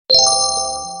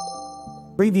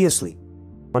Previously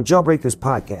on Jawbreakers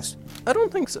podcast. I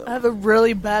don't think so. I have a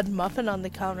really bad muffin on the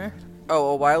counter. Oh,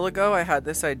 a while ago I had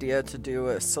this idea to do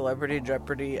a Celebrity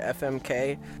Jeopardy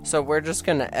FMK, so we're just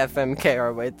gonna FMK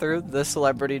our way through the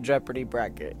Celebrity Jeopardy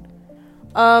bracket.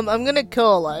 I'm gonna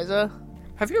kill Eliza.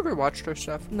 Have you ever watched her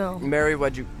stuff? No. Marry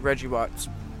Reggie Watts,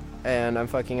 and I'm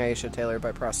fucking Aisha Taylor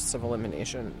by process of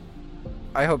elimination.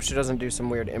 I hope she doesn't do some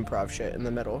weird improv shit in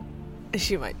the middle.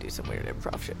 She might do some weird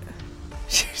improv shit.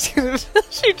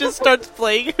 She just starts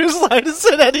playing Whose Line Is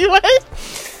It Anyway?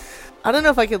 I don't know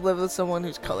if I could live with someone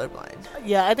who's colorblind.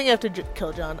 Yeah, I think I have to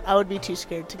kill John. I would be too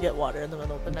scared to get water in the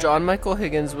middle of the night. John Michael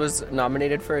Higgins was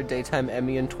nominated for a Daytime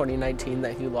Emmy in 2019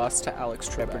 that he lost to Alex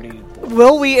Trebek.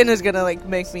 Will Wheaton is gonna,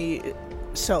 make me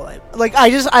so,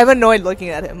 I'm annoyed looking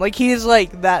at him. He's,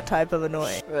 that type of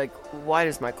annoying. Why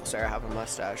does Michael Cera have a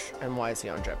mustache, and why is he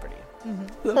on Jeopardy?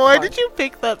 Mm-hmm. Why did you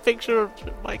pick that picture of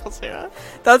Michael Cera?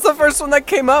 That's the first one that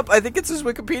came up. I think it's his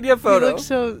Wikipedia photo. He looks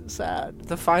so sad.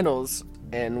 The finals,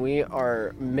 and we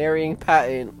are marrying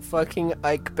Patton, fucking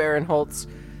Ike Barinholtz,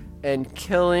 and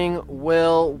killing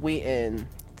Will Wheaton.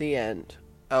 The end.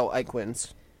 Oh, Ike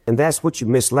wins. And that's what you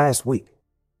missed last week.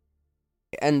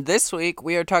 And this week,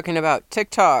 we are talking about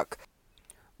TikTok.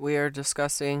 We are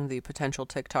discussing the potential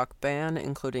TikTok ban,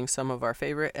 including some of our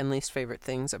favorite and least favorite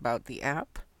things about the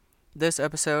app. This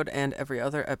episode and every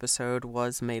other episode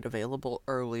was made available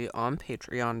early on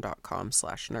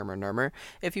patreon.com/nermernermer.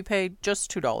 If you pay just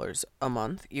 $2 a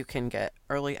month, you can get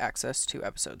early access to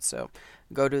episodes. So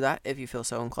go do that if you feel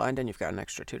so inclined and you've got an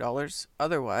extra $2.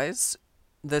 Otherwise,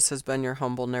 this has been your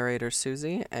humble narrator,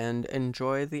 Susie, and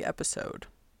enjoy the episode.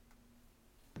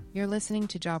 You're listening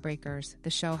to Jawbreakers, the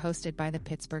show hosted by the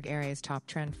Pittsburgh area's top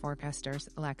trend forecasters,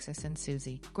 Alexis and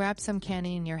Susie. Grab some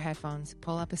candy in your headphones,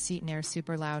 pull up a seat near a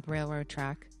super loud railroad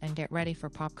track, and get ready for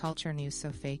pop culture news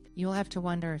so fake, you'll have to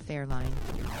wonder if they're lying.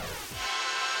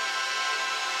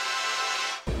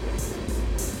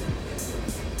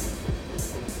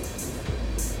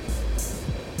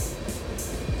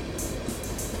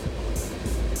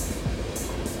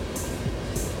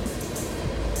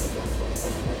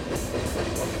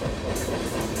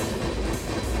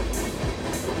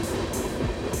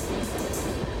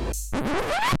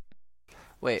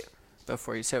 Wait,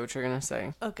 before you say what you're going to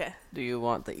say. Okay. Do you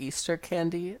want the Easter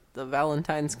candy, the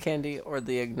Valentine's candy, or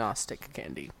the agnostic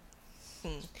candy?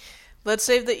 Let's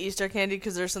save the Easter candy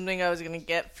because there's something I was going to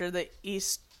get for the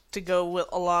to go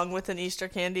along with an Easter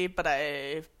candy, but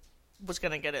I was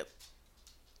going to get it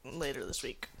later this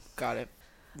week. Got it.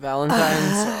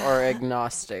 Valentine's or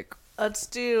agnostic? Let's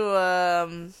do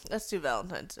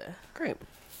Valentine's Day. Great.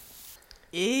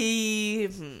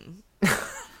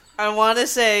 I want to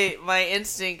say, my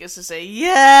instinct is to say,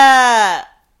 yeah!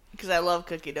 Because I love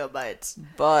cookie dough bites.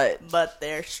 But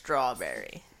they're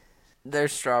strawberry. They're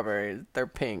strawberry. They're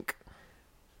pink.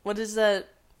 What is that?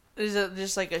 Is it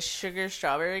just like a sugar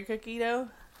strawberry cookie dough?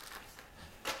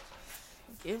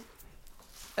 Thank you.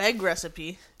 Egg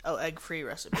recipe. Oh, egg-free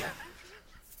recipe.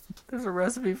 There's a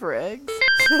recipe for eggs?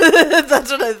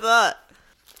 That's what I thought.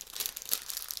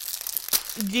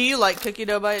 Do you like cookie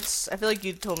dough bites? I feel like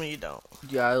you told me you don't.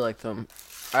 Yeah, I like them.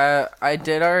 I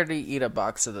did already eat a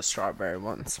box of the strawberry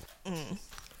ones.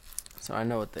 So I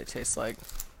know what they taste like.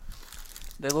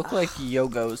 They look like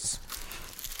Yogos.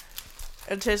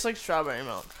 It tastes like strawberry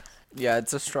milk. Yeah,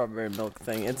 it's a strawberry milk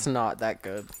thing. It's not that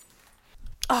good.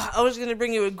 I was going to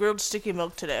bring you a grilled sticky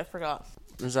milk today. I forgot.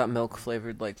 Is that milk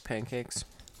flavored like pancakes?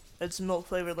 It's milk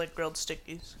flavored like grilled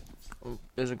stickies.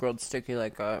 Is a grilled sticky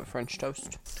like French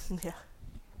toast? Yeah.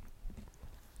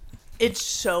 It's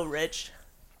so rich.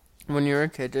 When you were a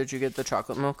kid, did you get the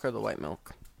chocolate milk or the white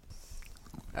milk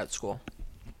at school?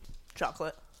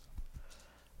 Chocolate.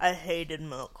 I hated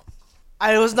milk.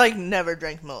 I was never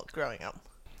drank milk growing up.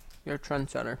 You're a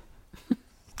trendsetter.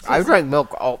 I drank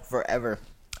milk all forever.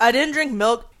 I didn't drink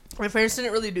milk. My parents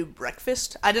didn't really do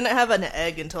breakfast. I didn't have an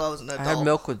egg until I was an adult. I had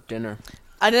milk with dinner.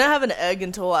 I didn't have an egg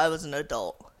until I was an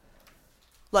adult.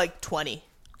 20.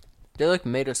 They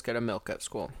made us get a milk at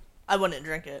school. I wouldn't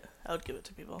drink it. I would give it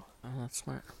to people. Oh, that's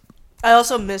smart. I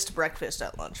also missed breakfast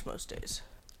at lunch most days.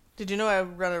 Did you know I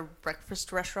run a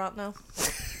breakfast restaurant now?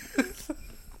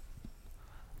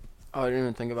 Oh, I didn't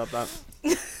even think about that.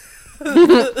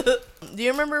 Do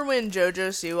you remember when JoJo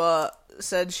Siwa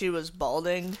said she was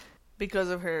balding because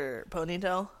of her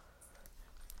ponytail?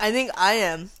 I think I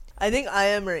am. I think I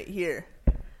am right here.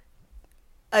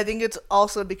 I think it's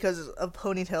also because of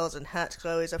ponytails and hats, because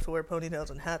I always have to wear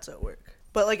ponytails and hats at work.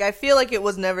 But, I feel like it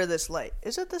was never this light.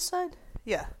 Is it this side?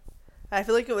 Yeah. I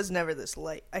feel like it was never this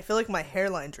light. I feel like my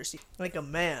hairline's receding like a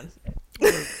man.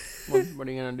 What are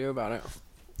you going to do about it?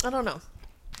 I don't know.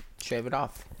 Shave it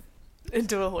off.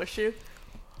 into a horseshoe.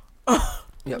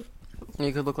 Yep.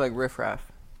 You could look like Riff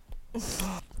Raff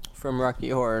from Rocky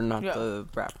Horror, not Yeah. the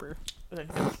rapper. Like,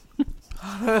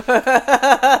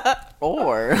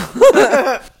 Or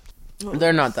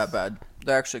they're not that bad.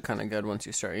 They're actually kind of good once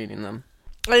you start eating them.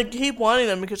 I keep wanting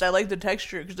them because I like the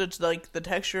texture, because it's like the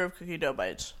texture of cookie dough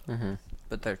bites.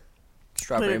 But they're But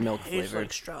strawberry it milk tastes flavored.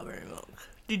 like strawberry milk.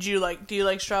 Do you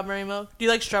like strawberry milk? Do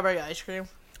you like strawberry ice cream?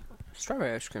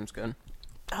 Strawberry ice cream's good.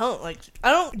 I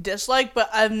don't dislike, but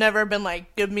I've never been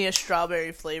like, give me a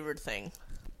strawberry flavored thing.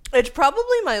 It's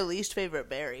probably my least favorite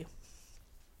berry.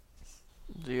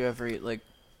 Do you ever eat like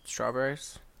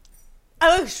strawberries?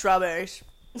 I like strawberries.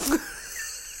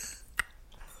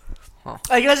 Huh.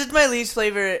 I guess it's my least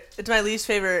favorite. It's my least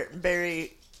favorite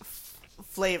berry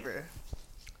flavor.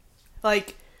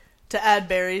 Like, to add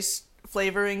berries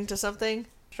flavoring to something,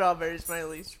 strawberry's my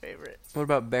least favorite. What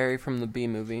about Barry from the Bee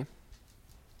Movie?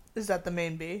 Is that the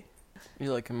main bee?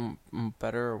 You like them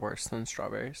better or worse than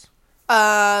strawberries?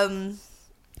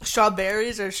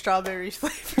 Strawberries or strawberries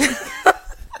flavored?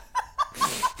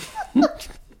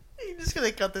 You're just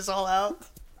gonna cut this all out.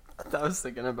 I was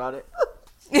thinking about it.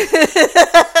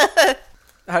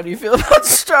 How do you feel about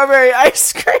strawberry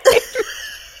ice cream?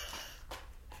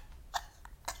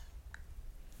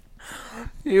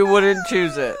 You wouldn't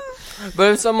choose it.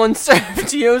 But if someone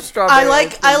served you strawberry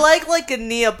ice I cream, like a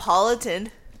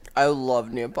Neapolitan. I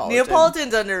love Neapolitan.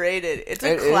 Neapolitan's underrated. It's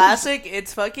a It is. classic.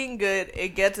 It's fucking good.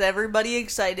 It gets everybody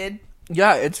excited.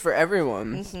 Yeah, it's for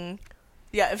everyone.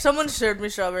 Yeah, if someone served me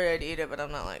strawberry, I'd eat it, but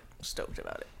I'm not like stoked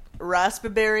about it.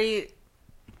 Raspberry,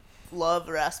 love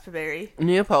raspberry.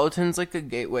 Neapolitan's like a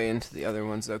gateway into the other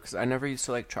ones though, because I never used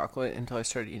to like chocolate until I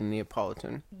started eating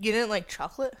Neapolitan. You didn't like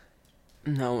chocolate?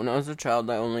 No, when I was a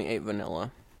child, I only ate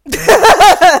vanilla.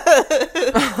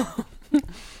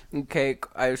 Cake,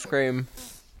 ice cream.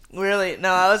 Really?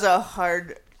 No, I was a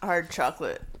hard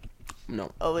chocolate.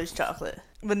 No. Always chocolate.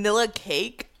 Vanilla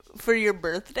cake for your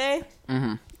birthday?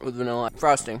 With vanilla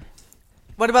frosting.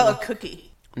 What about a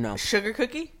cookie? No. A sugar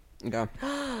cookie? Yeah.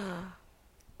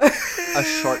 A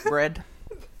shortbread.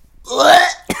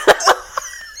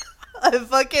 I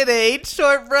fucking hate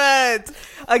shortbreads.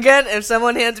 Again, if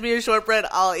someone hands me a shortbread,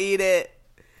 I'll eat it.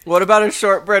 What about a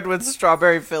shortbread with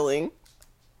strawberry filling?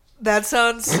 That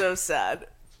sounds so sad.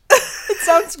 It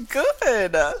sounds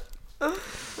good.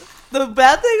 The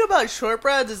bad thing about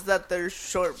shortbreads is that they're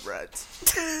shortbreads.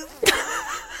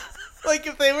 Like,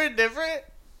 if they were different,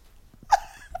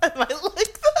 I might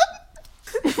like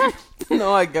them.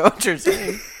 No, I get what you're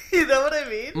saying. You know what I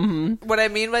mean? Mm-hmm. What I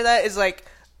mean by that is like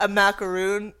a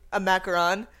macaron.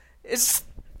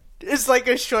 It's like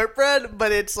a shortbread,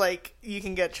 but it's like you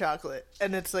can get chocolate,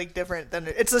 and it's like different than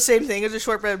it's the same thing as a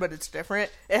shortbread, but it's different.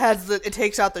 It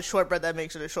takes out the shortbread that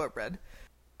makes it a shortbread.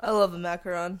 I love a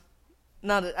macaron.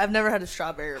 I've never had a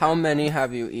strawberry. How many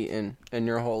have you eaten in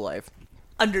your whole life?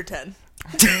 Under 10.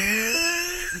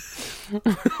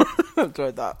 That's what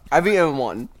I thought. I've eaten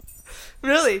one.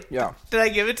 Really? Yeah. Did I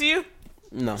give it to you?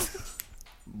 No.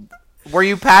 Were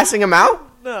you passing them out?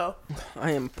 No.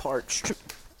 I am parched.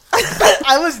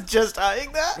 I was just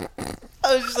eyeing that.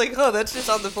 I was just like, oh, that's just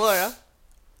on the floor, huh?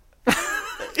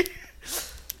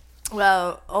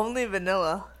 Well, only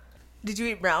vanilla. Did you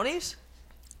eat brownies?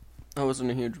 I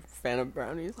wasn't a huge fan of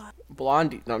brownies.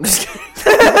 Blondie. No, I'm just kidding.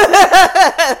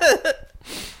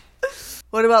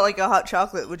 What about like a hot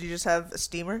chocolate? Would you just have a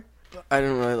steamer? I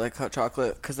didn't really like hot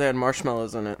chocolate because they had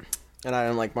marshmallows in it. And I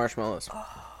didn't like marshmallows.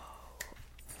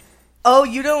 Oh,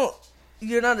 you're not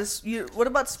what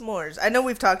about s'mores? I know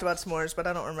we've talked about s'mores, but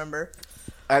I don't remember.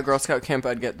 At Girl Scout camp,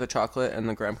 I'd get the chocolate and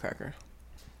the graham cracker.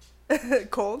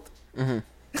 Cold? Mm-hmm.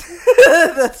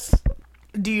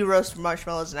 Do you roast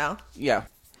marshmallows now? Yeah.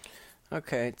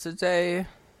 Okay, today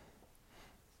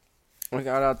we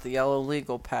got out the yellow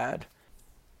legal pad.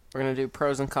 We're going to do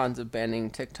pros and cons of banning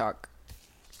TikTok.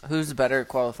 Who's better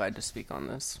qualified to speak on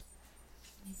this?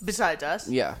 Besides us?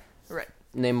 Yeah. Right.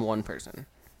 Name one person.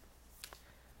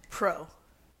 Pro.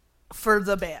 For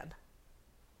the ban.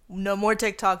 No more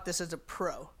TikTok, this is a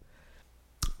pro.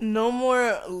 No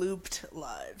more looped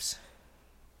lives.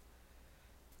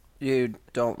 You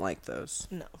don't like those.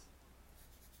 No.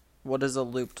 What is a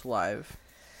looped live?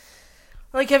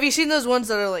 Like, have you seen those ones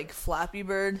that are like Flappy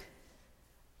Bird?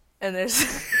 And there's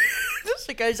just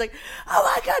a guy's like, oh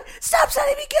my god, stop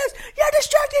sending me gifts! You're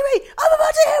distracting me! I'm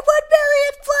about to hit 1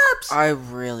 billion flaps! I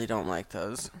really don't like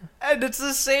those. And it's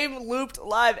the same looped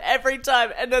live every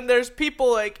time. And then there's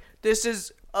people like, this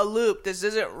is a loop, this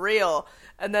isn't real.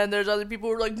 And then there's other people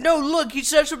who are like, no, look, he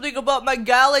said something about my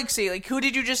galaxy. Like, who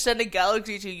did you just send a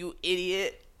galaxy to, you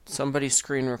idiot? Somebody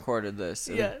screen recorded this.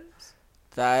 And Yes.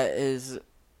 that is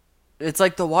It's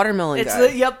like the watermelon guy.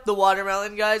 Yep, the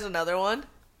watermelon guy's another one.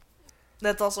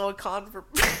 That's also a con for...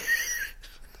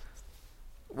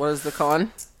 What is the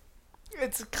con?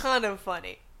 It's kind of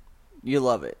funny. You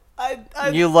love it. I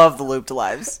You love the looped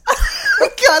lives. I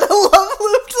kind of love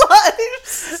looped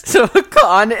lives. So a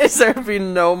con is there be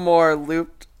no more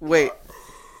looped... Wait.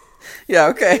 Yeah,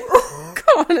 okay.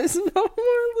 Con is no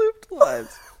more looped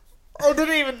lives. I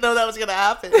didn't even know that was going to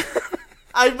happen.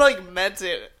 I, meant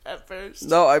it at first.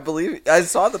 No, I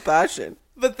saw the passion.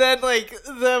 But then,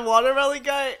 the watermelon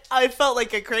guy, I felt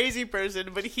like a crazy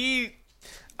person, but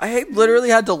I literally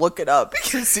had to look it up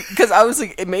because I was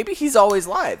like, maybe he's always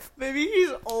live maybe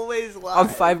he's always live. on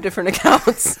 5 different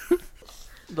accounts.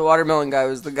 The watermelon guy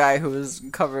was the guy who was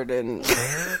covered in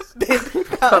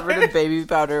baby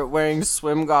powder, wearing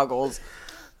swim goggles,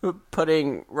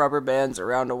 putting rubber bands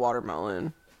around a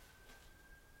watermelon.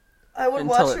 I would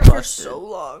until watch it it for busted. so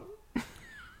long.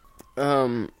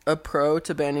 A pro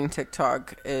to banning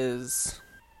TikTok is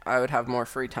I would have more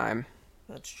free time.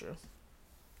 That's true.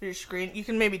 You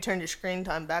can maybe turn your screen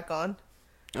time back on.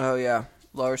 Oh yeah,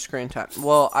 lower screen time.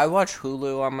 Well, I watch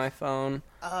Hulu on my phone.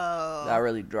 Oh. That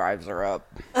really drives her up.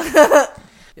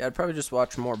 Yeah, I'd probably just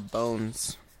watch more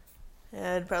Bones.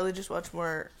 Yeah, I'd probably just watch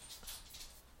more.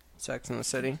 Sex in the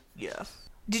City. Yeah.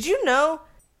 Did you know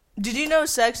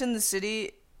Sex in the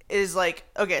City is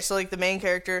the main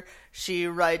character, she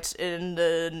writes in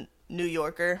the New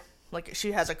Yorker.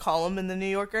 She has a column in the New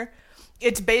Yorker.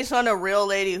 It's based on a real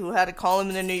lady who had a column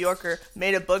in the New Yorker,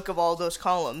 made a book of all those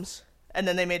columns, and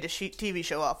then they made a TV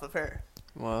show off of her.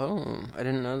 Whoa, I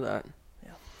didn't know that.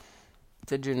 Yeah.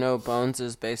 Did you know Bones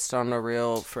is based on a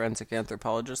real forensic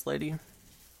anthropologist lady?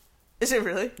 Is it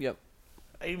really? Yep.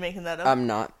 Are you making that up? I'm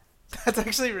not. That's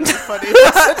actually really funny.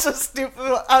 That's such a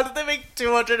stupid. How did they make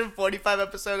 245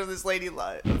 episodes of this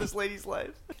lady's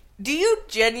life? Do you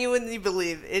genuinely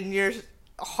believe in your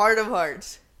heart of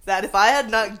hearts that if I had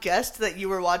not guessed that you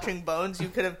were watching Bones, you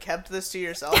could have kept this to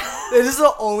yourself? This is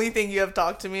the only thing you have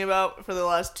talked to me about for the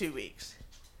last 2 weeks.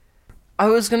 I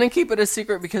was gonna keep it a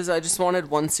secret because I just wanted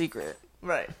one secret.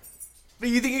 Right. But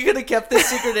you think you could have kept this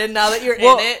secret in now that you're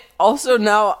Well, in it? also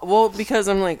now, because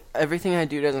I'm like, everything I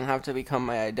do doesn't have to become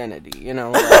my identity, you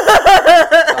know?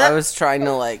 I was trying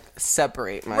to,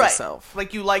 separate myself.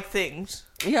 Right. You like things.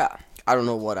 Yeah. I don't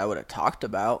know what I would have talked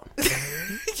about. You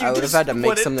I would have just had to make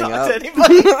wouldn't something talk up. to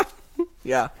anybody.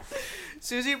 Yeah.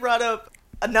 Susie brought up,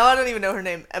 now I don't even know her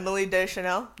name, Emily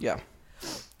Deschanel. Yeah.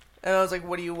 And I was like,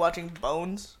 what are you watching,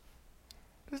 Bones?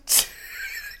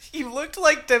 You looked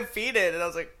defeated, and I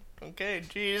was like, okay,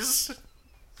 jeez.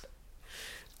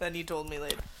 Then you told me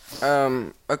later.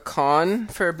 A con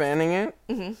for banning it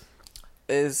Mm-hmm.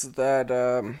 is that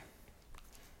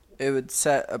it would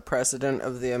set a precedent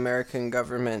of the American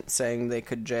government saying they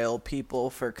could jail people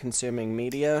for consuming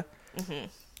media. Mm-hmm.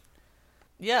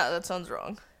 Yeah, that sounds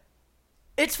wrong.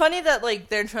 It's funny that,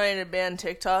 they're trying to ban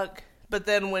TikTok, but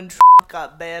then when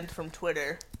got banned from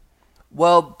Twitter...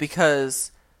 Well,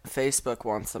 because Facebook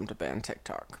wants them to ban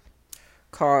TikTok.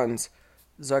 Cons,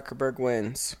 Zuckerberg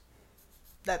wins.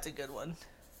 That's a good one.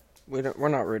 We're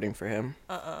not rooting for him.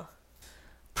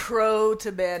 Pro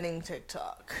to banning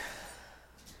TikTok.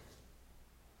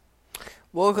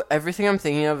 Well, everything I'm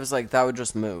thinking of is that would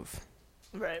just move.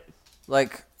 Right.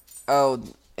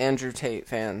 Andrew Tate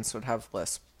fans would have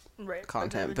less Right.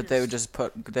 content, but they would just go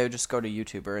to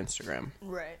YouTube or Instagram.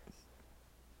 Right.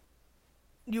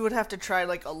 You would have to try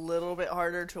a little bit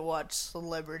harder to watch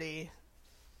celebrity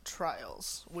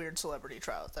trials, weird celebrity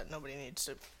trials that nobody needs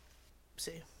to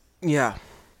see. Yeah.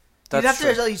 You'd have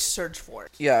true. to at least search for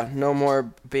it. Yeah, no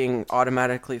more being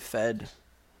automatically fed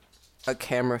a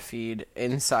camera feed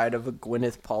inside of a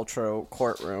Gwyneth Paltrow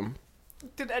courtroom.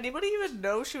 Did anybody even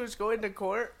know she was going to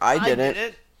court? I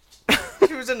didn't.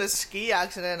 She was in a ski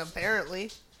accident,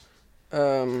 apparently.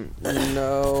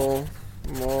 No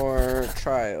more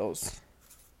trials.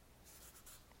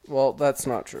 Well, that's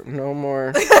not true. No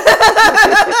more.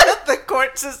 The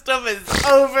court system is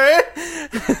over.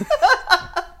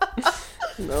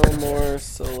 No more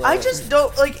I just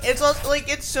don't it's also,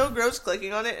 it's so gross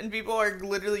clicking on it, and people are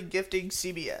literally gifting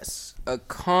CBS. A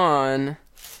con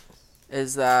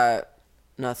is that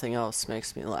nothing else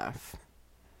makes me laugh.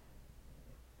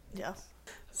 Yeah.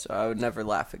 So I would never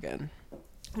laugh again.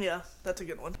 Yeah, that's a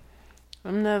good one.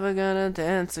 I'm never gonna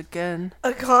dance again.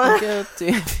 A con.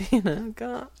 Guilty feeling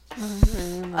gone.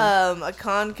 A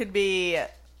con could be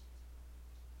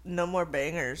no more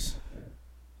bangers.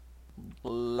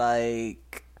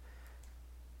 Like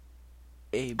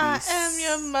ABC. I am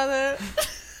your mother.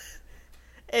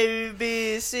 A,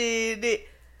 B, C, D.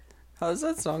 How does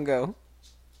that song go?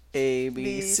 A,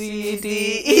 B, C,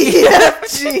 D, E, F,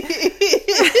 G.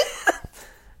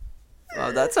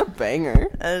 Oh, that's a banger.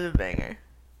 That is a banger.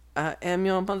 I am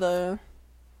your mother.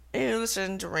 You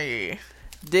listen to me.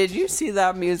 Did you see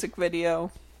that music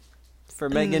video for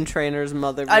Meghan Trainor's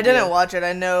mother video? I didn't watch it.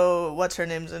 I know what's her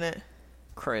name's in it.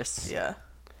 Chris. Yeah.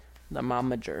 The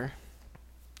momager.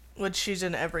 Which she's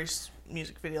in every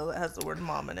music video that has the word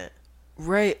mom in it.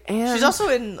 Right, and... She's also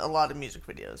in a lot of music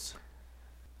videos.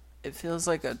 It feels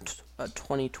like a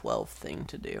 2012 thing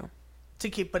to do. To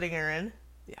keep putting her in.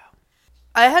 Yeah.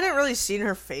 I hadn't really seen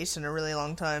her face in a really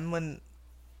long time when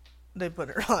they put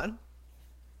her on.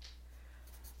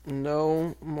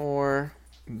 No more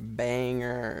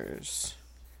bangers.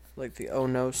 Like the Oh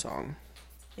No song.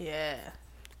 Yeah.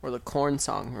 Or the Corn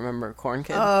song. Remember Corn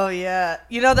Kid? Oh, yeah.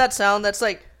 You know that sound that's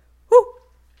like, whoo,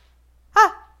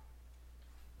 ha.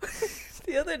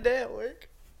 The other day at work.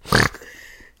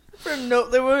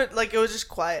 They weren't, like, it was just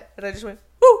quiet. And I just went,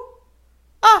 whoo,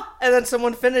 ah. And then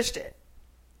someone finished it.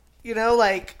 You know,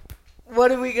 like,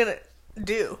 what are we going to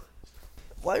do?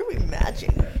 Why are we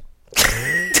matching?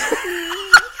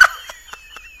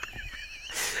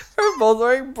 We're both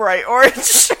wearing bright orange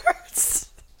shirts.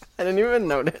 I didn't even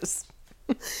notice.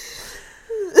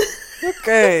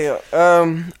 Okay,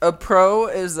 a pro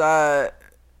is that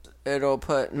it'll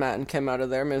put Matt and Kim out of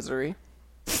their misery.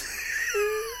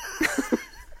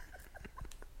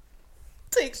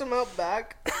 Takes them out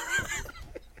back.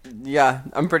 Yeah,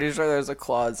 I'm pretty sure there's a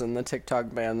clause in the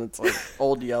TikTok ban that's like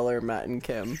Old Yeller, Matt and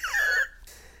Kim.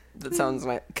 That sounds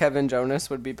like Kevin Jonas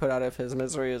would be put out of his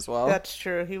misery as well. That's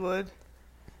true, he would.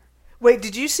 Wait,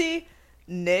 did you see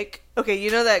Nick? Okay,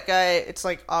 you know that guy, it's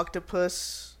like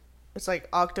Octopus. It's like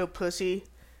Octopussy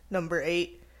number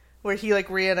 8, where he like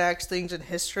reenacts things in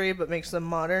history but makes them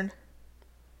modern.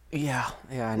 Yeah,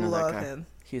 I know Love that guy. him.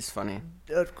 He's funny.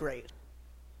 Great.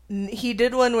 He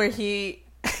did one where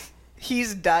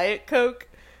he's Diet Coke,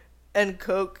 and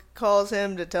Coke calls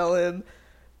him to tell him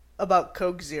about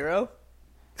Coke Zero.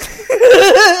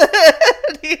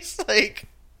 And he's like,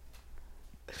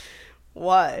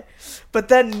 why? But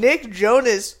then Nick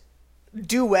Jonas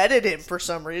duetted him for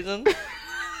some reason.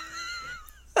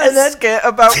 And then skit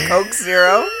about Coke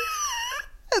Zero.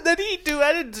 And then he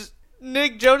duetted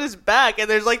Nick Jonas back, and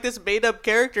there's like this made-up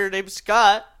character named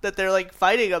Scott that they're like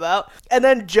fighting about. And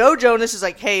then Joe Jonas is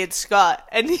like, "Hey, it's Scott,"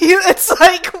 and it's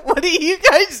like, "What are you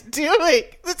guys doing?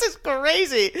 This is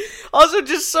crazy." Also,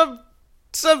 just some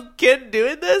kid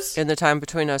doing this. In the time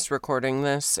between us recording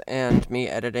this and me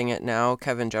editing it now,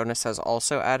 Kevin Jonas has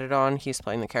also added on. He's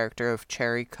playing the character of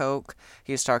Cherry Coke.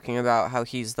 He's talking about how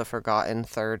he's the forgotten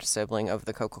third sibling of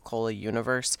the Coca-Cola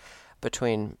universe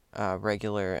between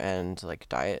regular and like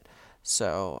diet.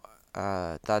 So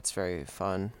that's very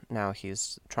fun. Now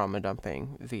he's trauma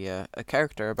dumping via a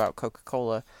character about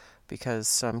Coca-Cola because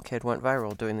some kid went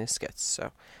viral doing these skits.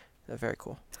 So they're very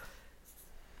cool.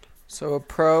 So a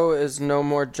pro is no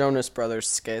more Jonas Brothers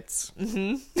skits.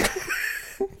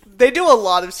 Mm-hmm. They do a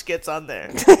lot of skits on there.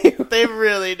 They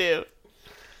really do.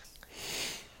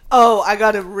 Oh, I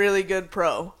got a really good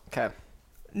pro. Okay.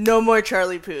 No more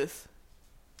Charlie Puth.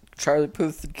 Charlie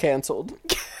Puth canceled.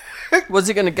 Is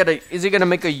he gonna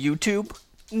make a YouTube?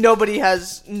 Nobody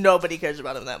cares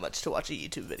about him that much to watch a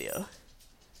YouTube video.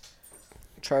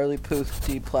 Charlie Puth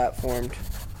deplatformed.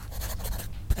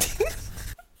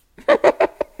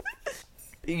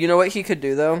 You know what he could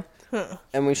do though? Huh.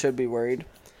 And we should be worried.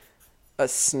 A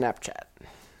Snapchat.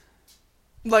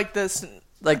 Like this.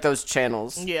 Like those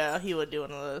channels. Yeah, he would do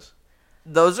one of those.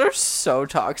 Those are so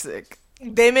toxic.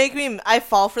 They make me... I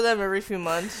fall for them every few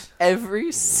months.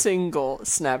 Every single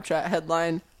Snapchat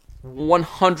headline,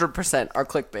 100% are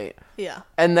clickbait. Yeah.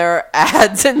 And there are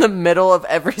ads in the middle of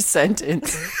every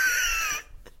sentence.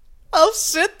 I'll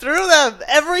sit through them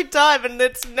every time, and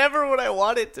it's never what I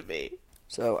want it to be.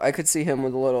 So I could see him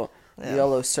with a little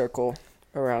yellow circle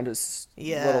around his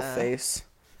little face.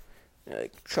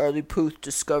 Like, Charlie Puth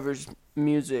discovers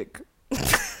music.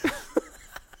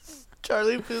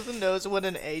 Charlie Puth knows what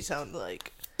an A sounds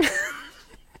like.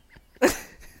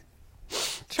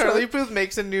 Charlie Puth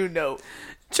makes a new note.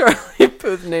 Charlie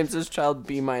Puth names his child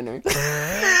B minor.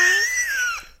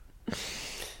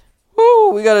 Woo,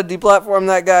 we gotta deplatform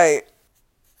that guy.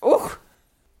 Ooh.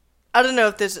 I don't know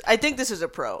if this... I think this is a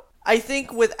pro. I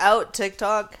think without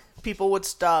TikTok, people would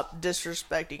stop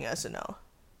disrespecting SNL.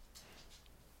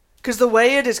 Because the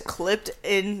way it is clipped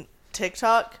in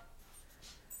TikTok...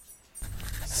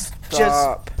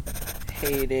 Stop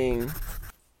hating.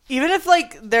 Even if,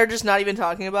 like, they're just not even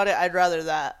talking about it, I'd rather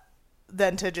that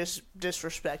than to just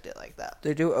disrespect it like that.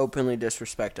 They do openly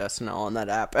disrespect SNL on that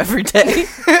app every day.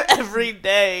 Every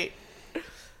day.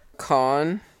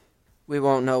 Con We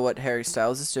won't know what Harry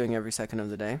Styles is doing every second of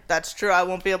the day. That's true. I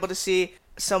won't be able to see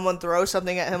someone throw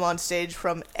something at him on stage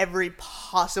from every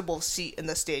possible seat in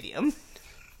the stadium.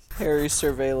 Harry's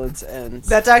surveillance ends.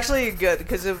 That's actually good,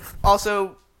 because if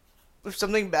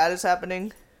something bad is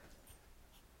happening,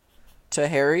 To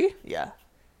Harry? yeah.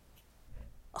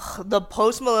 Ugh, the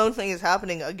Post Malone thing is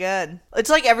happening again. It's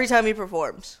like every time he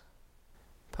performs.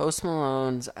 Post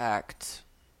Malone's act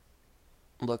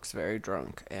looks very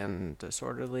drunk and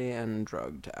disorderly and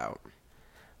drugged out.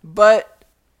 But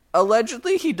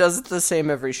allegedly he does it the same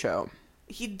every show.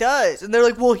 He does. And they're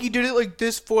like, well, he did it like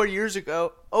this 4 years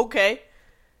ago. Okay.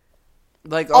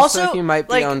 Like, also he might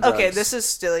be like, on drugs. okay, this is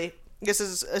silly. This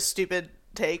is a stupid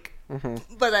take. Mm-hmm.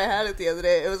 But I had it the other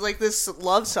day. It was like this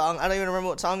love song. I don't even remember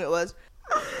what song it was.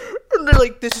 And they're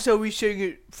like, this is how we sang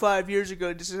it 5 years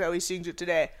ago. This is how he sings it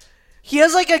today. He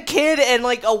has like a kid and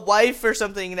like a wife or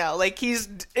something now. Like he's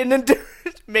in a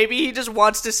maybe he just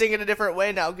wants to sing it a different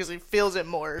way now because he feels it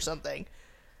more or something.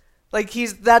 Like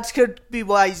that could be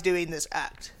why he's doing this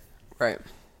act. Right.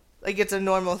 Like it's a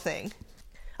normal thing.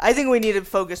 I think we need to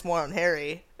focus more on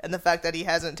Harry and the fact that he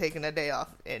hasn't taken a day off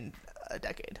in a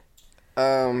decade.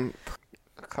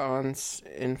 Cons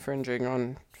infringing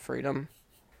on freedom.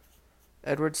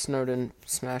 Edward Snowden,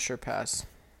 smash or pass?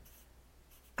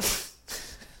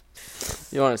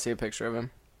 You want to see a picture of him?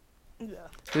 Yeah.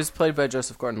 He was played by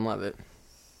Joseph Gordon-Levitt.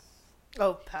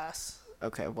 Oh, pass.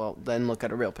 Okay, well, then look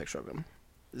at a real picture of him.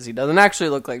 'Cause he doesn't actually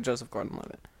look like Joseph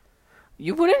Gordon-Levitt.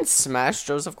 You wouldn't smash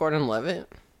Joseph Gordon-Levitt?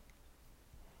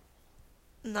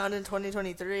 Not in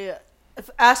 2023.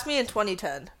 Ask me in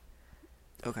 2010.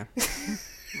 Okay.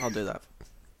 I'll do that.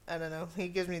 I don't know. He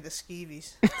gives me the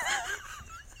skeevies.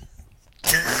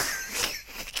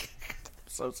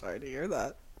 So sorry to hear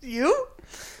that. You?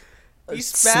 You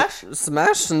smash?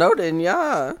 Smash Snowden,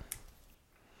 yeah.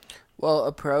 Well,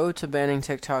 a pro to banning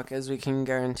TikTok is we can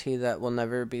guarantee that we'll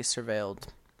never be surveilled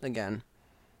again.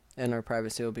 And our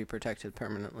privacy will be protected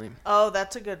permanently. Oh,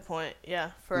 that's a good point.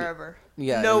 Yeah, forever.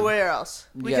 Yeah. Nowhere else.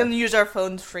 We Yeah. can use our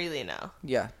phones freely now.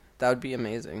 Yeah, that would be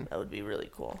amazing. That would be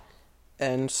really cool.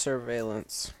 And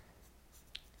surveillance.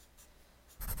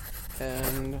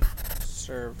 And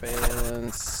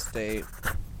surveillance state.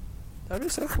 That would be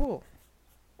so cool.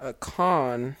 A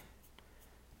con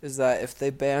is that if they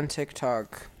ban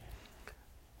TikTok,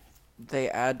 they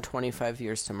add 25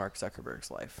 years to Mark Zuckerberg's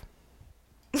life.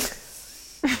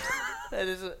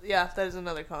 That is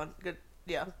another con. Good.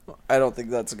 Yeah. I don't think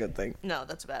that's a good thing. No,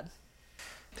 that's bad.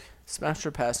 Smash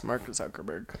or pass Mark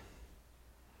Zuckerberg?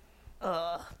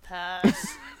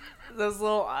 Pass. Those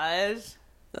little eyes.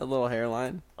 That little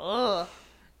hairline. Ugh.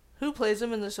 Who plays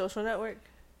him in The Social Network?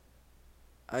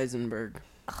 Eisenberg.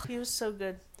 Oh, he was so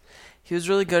good. He was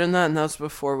really good in that, and that was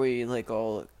before we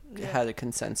all had a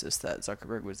consensus that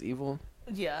Zuckerberg was evil.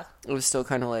 Yeah. It was still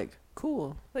kind of like,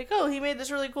 cool. Like, oh, he made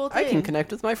this really cool thing. I can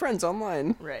connect with my friends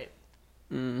online. Right.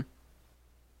 Mm.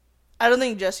 I don't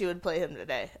think Jesse would play him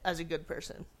today as a good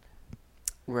person.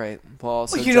 Right. Well,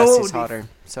 also You know what Jesse's would be- hotter,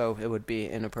 so it would be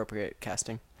inappropriate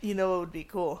casting. You know what would be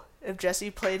cool? If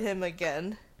Jesse played him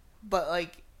again, but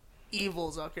like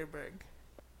evil Zuckerberg.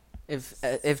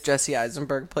 If Jesse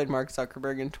Eisenberg played Mark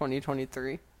Zuckerberg in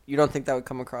 2023, you don't think that would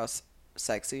come across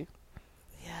sexy?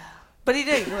 Yeah. But he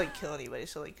didn't like kill anybody,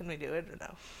 so like, can we do it or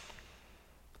no?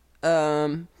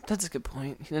 That's a good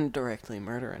point. He didn't directly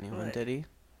murder anyone, Right. did he?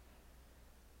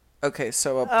 Okay,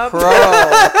 so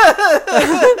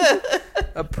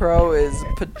a pro is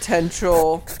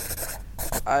potential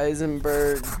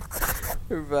Eisenberg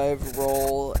revive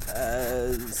role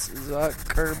as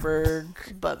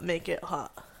Zuckerberg But make it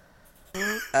hot.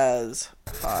 as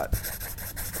hot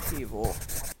evil.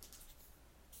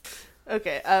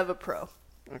 Okay, I have a pro.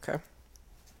 Okay.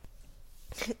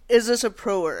 Is this a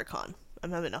pro or a con?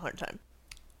 I'm having a hard time.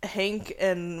 Hank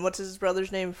and what's his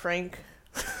brother's name? Frank.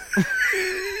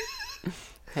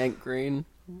 Hank Green.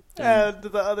 And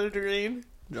the other Green.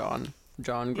 John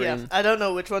Green. Yeah, I don't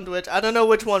know which one's which. I don't know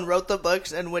which one wrote the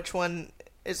books and which one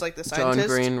is like the scientist. John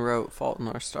Green wrote Fault in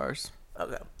Our Stars.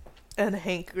 Okay. And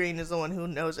Hank Green is the one who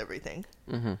knows everything.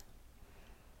 Mm-hmm.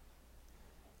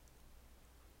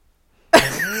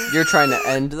 You're trying to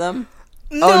end them?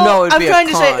 No, Oh, no, it'd I'm be a trying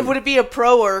to say, con. would it be a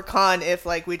pro or a con if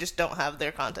like we just don't have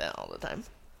their content all the time?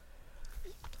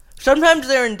 Sometimes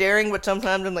they're endearing, but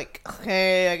sometimes I'm like,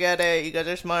 okay, I get it. You guys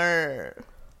are smart.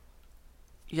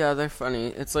 Yeah, they're funny.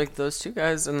 It's like those two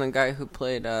guys and the guy who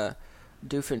played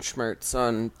Doofenshmirtz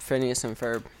on Phineas and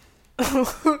Ferb.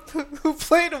 Who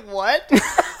played what?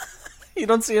 You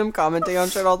don't see him commenting on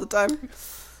shit all the time?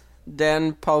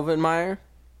 Dan Povenmire?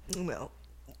 No.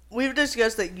 We've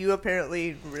discussed that you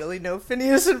apparently really know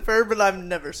Phineas and Ferb, but I've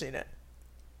never seen it.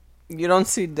 You don't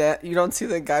see that. You don't see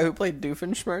the guy who played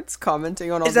Doofenshmirtz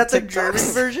commenting on all Is that the TikToks? German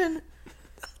version?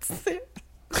 That's it.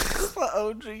 The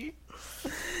OG.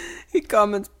 He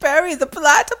comments, "Barry the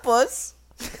platypus."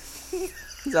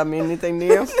 Does that mean anything to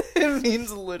you? It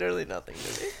means literally nothing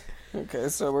to me. Okay,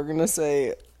 so we're gonna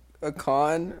say a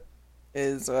con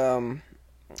is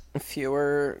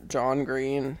fewer John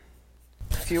Green,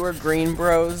 fewer Green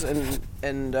Bros, and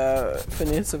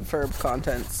Phineas and Ferb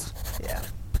contents. Yeah.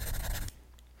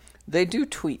 They do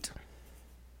tweet.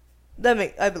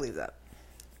 I believe that.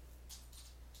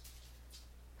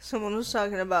 Someone was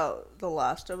talking about The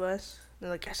Last of Us. They're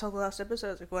like, I saw the last episode.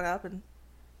 I was like, what happened?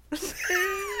 Did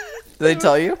they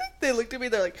tell you? They looked at me.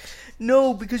 They're like,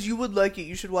 no, because you would like it.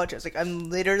 You should watch it. I was like, I'm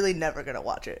literally never going to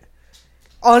watch it.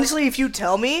 Honestly, if you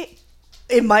tell me,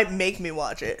 it might make me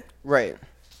watch it. Right.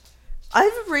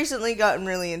 I've recently gotten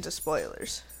really into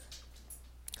spoilers.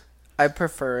 I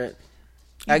prefer it.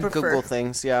 You I prefer- Google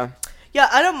things, yeah. Yeah,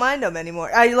 I don't mind them anymore.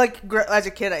 As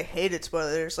a kid, I hated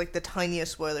spoilers. Like, the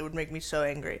tiniest spoiler would make me so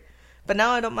angry. But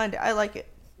now I don't mind it. I like it.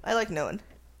 I like knowing.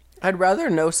 I'd rather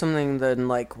know something than,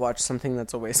 like, watch something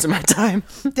that's a waste of my time.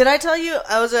 Did I tell you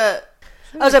I was at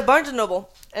Barnes & Noble,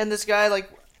 and this guy, like,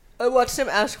 I watched him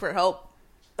ask for help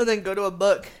and then go to a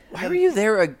book. Why were you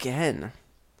there again?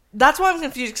 That's why I'm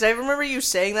confused, because I remember you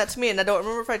saying that to me, and I don't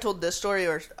remember if I told this story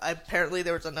or apparently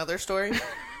there was another story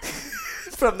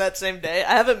from that same day.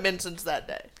 I haven't been since that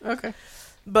day. Okay.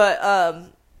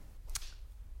 But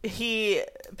he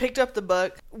picked up the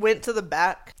book, went to the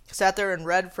back, sat there and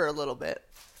read for a little bit.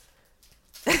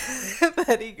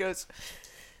 Then he goes,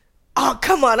 "Oh,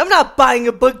 come on, I'm not buying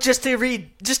a book just to read,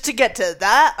 just to get to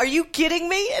that. Are you kidding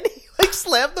me?" And he, like,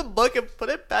 slammed the book and put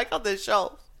it back on the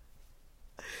shelf.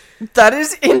 That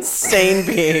is insane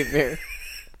behavior.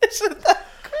 Isn't that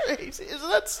crazy? Isn't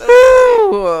that so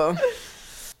Ooh.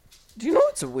 Do you know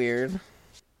what's weird?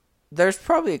 There's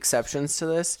probably exceptions to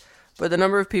this, but the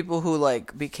number of people who,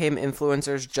 like, became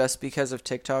influencers just because of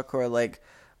TikTok who are like,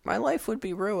 my life would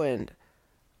be ruined.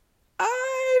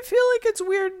 I feel like it's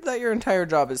weird that your entire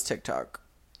job is TikTok.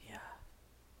 Yeah.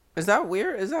 Is that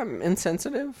weird? Is that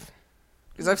insensitive?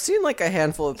 Because I've seen, like, a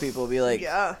handful of people be like,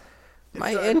 Yeah.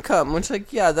 my income, which,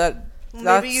 like, yeah, that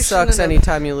Maybe you sucks shouldn't have-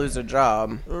 anytime you lose a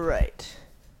job. Right.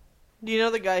 Do you know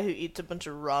the guy who eats a bunch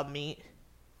of raw meat?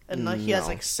 And like, he has No.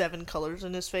 like 7 colors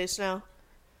in his face now?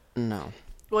 No.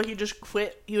 Well, he just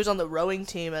quit. He was on the rowing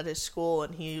team at his school,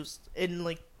 and he was in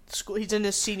like school. He's in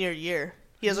his senior year.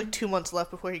 He has like 2 months left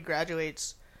before he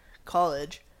graduates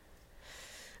college.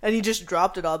 And he just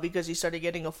dropped it all because he started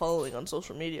getting a following on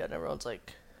social media, and everyone's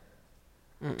like,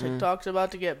 TikTok's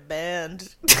about to get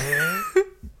banned.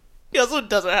 He also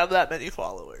doesn't have that many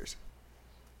followers.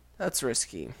 That's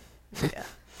risky. Yeah.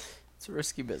 It's a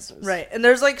risky business. Right. And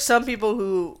there's like some people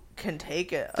who can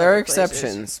take it. There are other places.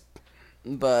 exceptions,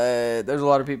 but there's a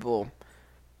lot of people.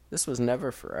 This was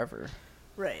never forever.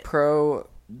 Right.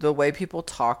 The way people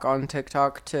talk on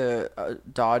TikTok to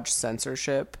dodge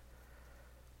censorship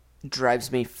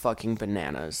drives me fucking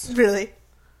bananas. Really?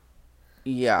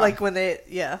 Yeah. Like when they,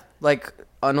 yeah. Like,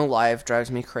 unalive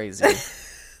drives me crazy.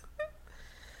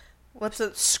 What's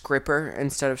it? Scripper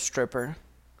instead of stripper.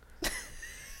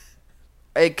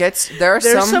 It gets, there are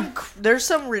There's some there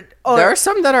are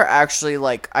some that are actually,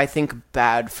 like, I think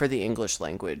bad for the English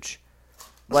language.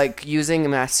 Like, using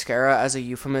mascara as a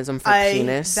euphemism for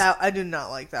penis. I do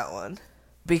not like that one.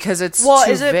 Because it's Well,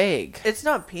 too is it vague. It's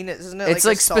not penis, isn't it? It's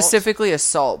like assault? specifically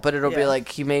assault, but it'll be Yeah. like,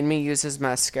 he made me use his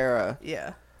mascara.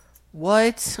 Yeah.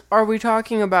 What are we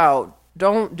talking about?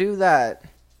 Don't do that.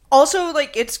 Also,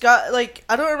 like, it's got, like,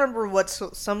 I don't remember what,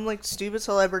 some, like, stupid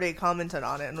celebrity commented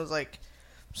on it and was like,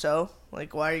 so,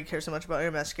 like, why do you care so much about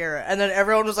your mascara? And then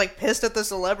everyone was, like, pissed at the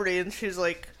celebrity, and she's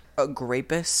like, A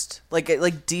grapist? Like, it,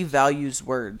 like, devalues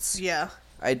words. yeah.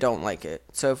 I don't like it.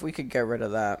 So if we could get rid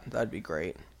of that, that'd be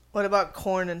great. What about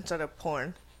corn instead of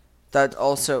porn? That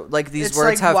also, like, these It's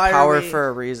words like, have why are power we- for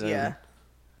a reason. Yeah.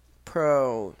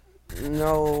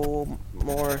 No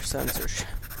more censorship.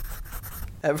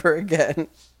 Ever again.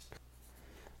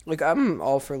 Like, I'm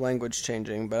all for language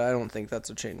changing, but I don't think that's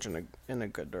a change in a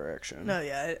good direction. No,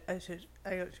 yeah, I get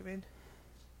what you mean.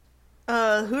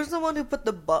 Who's the one who put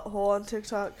the butthole on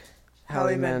TikTok?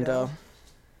 Howie Mandel.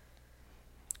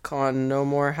 No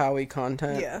more Howie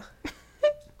content. Yeah.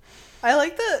 I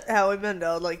like that Howie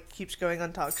Mandel, like, keeps going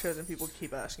on talk shows and people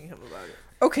keep asking him about it.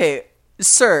 Okay,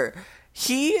 sir.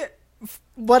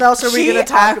 What else are we going to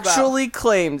talk about? He actually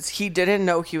claims he didn't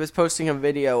know he was posting a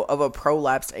video of a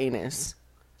prolapsed anus.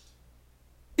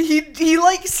 He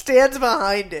like, stands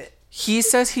behind it. He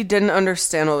says he didn't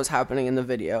understand what was happening in the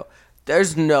video.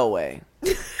 There's no way.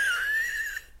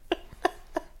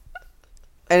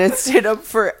 And it stayed up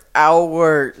for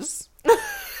hours.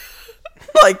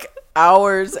 Like,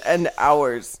 hours and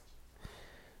hours.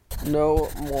 No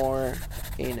more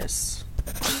anus.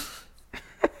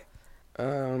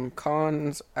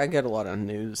 Cons. I get a lot of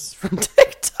news from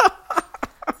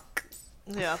TikTok.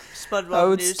 Yeah, SpongeBob I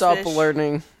would news stop fish.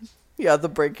 learning. Yeah, the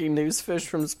breaking news fish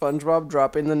from SpongeBob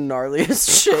dropping the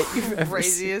gnarliest shit you've ever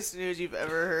seen. Craziest news you've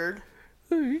ever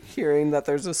heard. Hearing that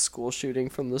there's a school shooting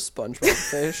from the SpongeBob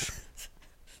fish.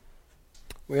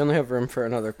 We only have room for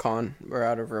another con. We're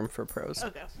out of room for pros.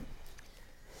 Okay.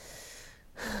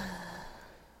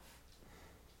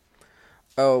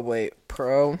 Oh, wait.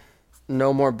 Pro?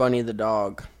 No more Bunny the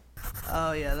dog.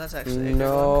 Oh yeah, that's actually a good one.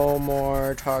 No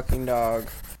more talking dog.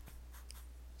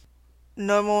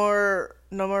 No more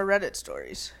Reddit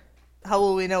stories. How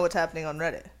will we know what's happening on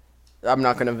Reddit? I'm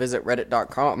not going to visit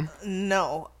reddit.com.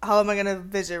 No. How am I going to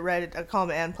visit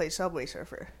Reddit.com and play Subway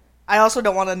Surfer? I also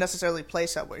don't want to necessarily play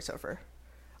Subway Surfer.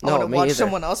 I No, want to me watch either.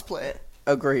 someone else play it.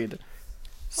 Agreed.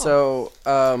 So,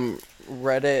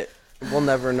 Reddit, we'll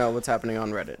never know what's happening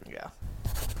on Reddit. Yeah.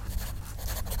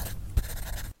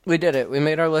 We did it. We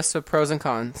made our list of pros and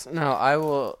cons. Now, I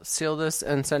will seal this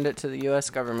and send it to the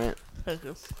U.S. government. Thank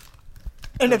you.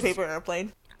 In a paper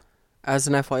airplane. As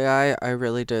an FYI, I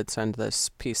really did send this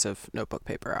piece of notebook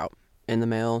paper out in the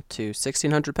mail to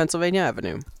 1600 Pennsylvania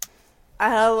Avenue. I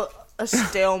have a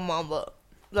stale mamba.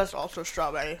 That's also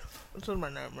strawberry. This is my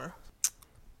nightmare.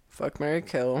 Fuck, marry,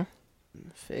 kill.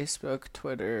 Facebook,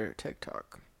 Twitter,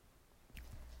 TikTok.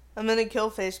 I'm gonna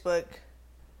kill Facebook.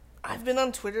 I've been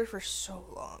on Twitter for so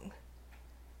long.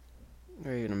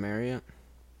 Are you gonna marry it?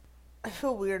 I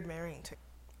feel weird marrying TikTok.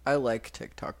 I like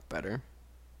TikTok better.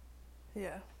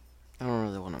 Yeah. I don't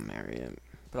really want to marry it,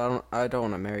 but I don't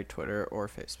want to marry Twitter or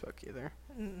Facebook either.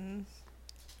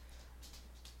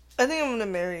 I think I'm gonna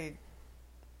marry...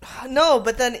 No,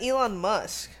 but then Elon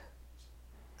Musk.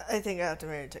 I think I have to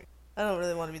marry TikTok. I don't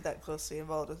really want to be that closely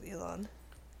involved with Elon.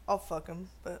 I'll fuck him,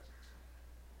 but...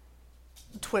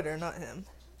 Twitter, not him.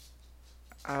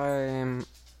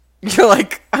 You're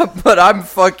like, but I'm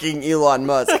fucking Elon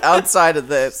Musk outside of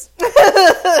this.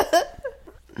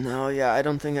 No, yeah, I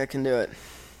don't think I can do it.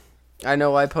 I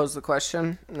know I posed the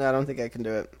question. No, I don't think I can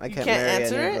do it. I can't can't marry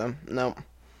answer any it? of them. No.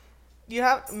 You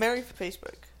have to marry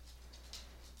Facebook.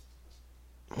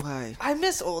 Why? I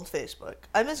miss old Facebook.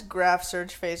 I miss graph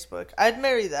search Facebook. I'd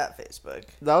marry that Facebook.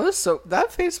 That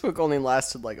Facebook only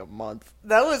lasted like a month.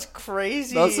 That was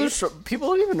crazy. That was so short. People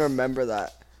don't even remember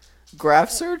that.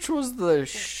 Graph search was the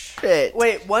shit.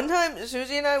 Wait, one time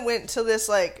Susie and I went to this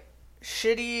like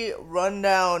shitty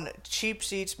rundown cheap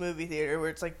seats movie theater where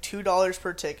it's like $2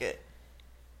 per ticket.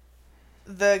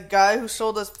 The guy who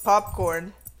sold us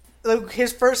popcorn, like,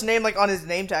 his first name like on his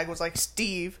name tag was like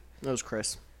Steve. That was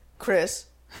Chris.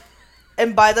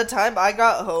 And by the time I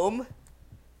got home,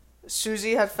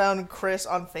 Susie had found Chris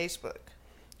on Facebook.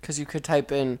 Because you could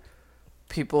type in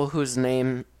people whose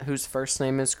first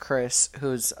name is Chris,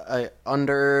 who's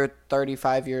under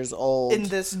 35 years old. In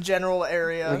this general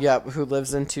area. Yep, who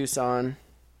lives in Tucson.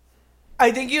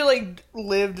 I think you like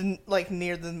lived like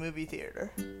near the movie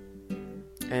theater.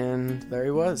 And there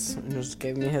he was. And just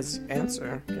gave me his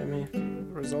answer. Gave me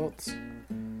results.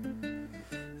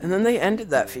 And then they ended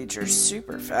that feature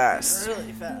super fast.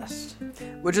 Really fast.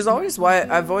 Which is always why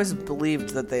I've always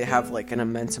believed that they have like an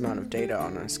immense amount of data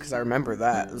on us. Because I remember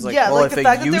that. It was like, yeah, well, like if the a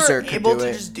fact that they user were could able do to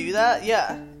it. just do that,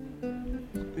 yeah.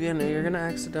 You know, you're going to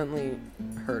accidentally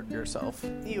hurt yourself.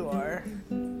 You are.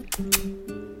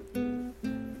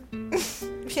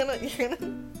 You're gonna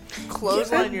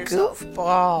clothesline yourself.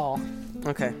 Goofball.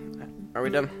 Okay. Are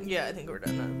we done? Yeah, I think we're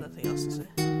done. I have nothing else to say.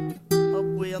 Oh,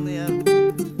 we only have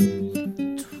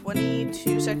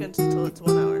 22 seconds until it's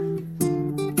 1 hour.